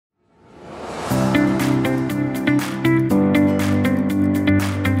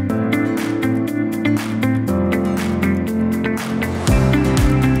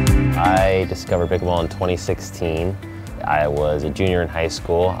discovered pickleball in 2016. I was a junior in high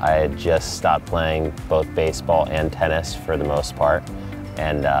school. I had just stopped playing both baseball and tennis for the most part.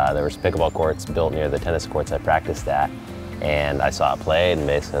 And there was pickleball courts built near the tennis courts I practiced at. And I saw it played and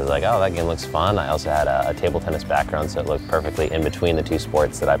basically I was like, oh, that game looks fun. I also had a table tennis background, so it looked perfectly in between the two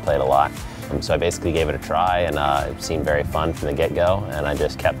sports that I played a lot. So I basically gave it a try, and it seemed very fun from the get-go, and I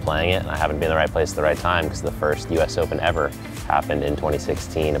just kept playing it, and I happened to be in the right place at the right time because the first US Open ever happened in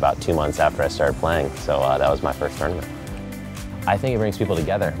 2016, about 2 months after I started playing. So that was my first tournament. I think it brings people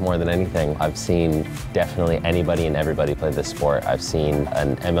together more than anything. I've seen definitely anybody and everybody play this sport. I've seen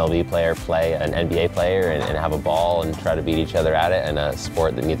an MLB player play an NBA player and have a ball and try to beat each other at it in a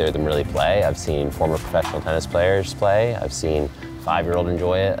sport that neither of them really play. I've seen former professional tennis players play. I've seen a 5-year-old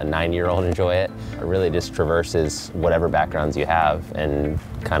enjoy it, a 9-year-old enjoy it. It really just traverses whatever backgrounds you have and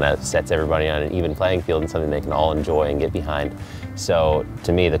kind of sets everybody on an even playing field and something they can all enjoy and get behind. So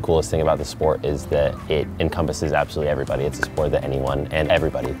to me, the coolest thing about the sport is that it encompasses absolutely everybody. It's a sport that anyone and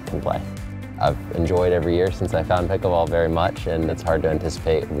everybody can play. I've enjoyed every year since I found pickleball very much, and it's hard to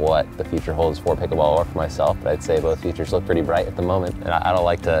anticipate what the future holds for pickleball or for myself, but I'd say both futures look pretty bright at the moment. And I don't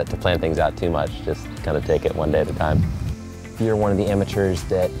like to plan things out too much, just kind of take it one day at a time. If you're one of the amateurs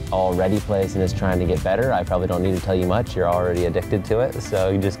that already plays and is trying to get better, I probably don't need to tell you much. You're already addicted to it, so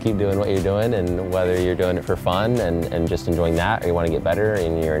you just keep doing what you're doing, and whether you're doing it for fun and just enjoying that, or you want to get better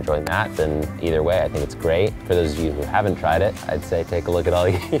and you're enjoying that, then either way, I think it's great. For those of you who haven't tried it, I'd say take a look at all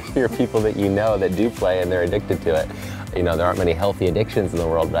your people that you know that do play and they're addicted to it. You know, there aren't many healthy addictions in the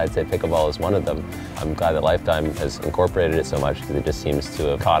world, but I'd say pickleball is one of them. I'm glad that Lifetime has incorporated it so much because it just seems to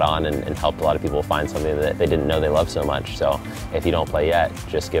have caught on and helped a lot of people find something that they didn't know they loved so much. So if you don't play yet,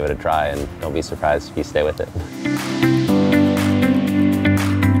 just give it a try and don't be surprised if you stay with it.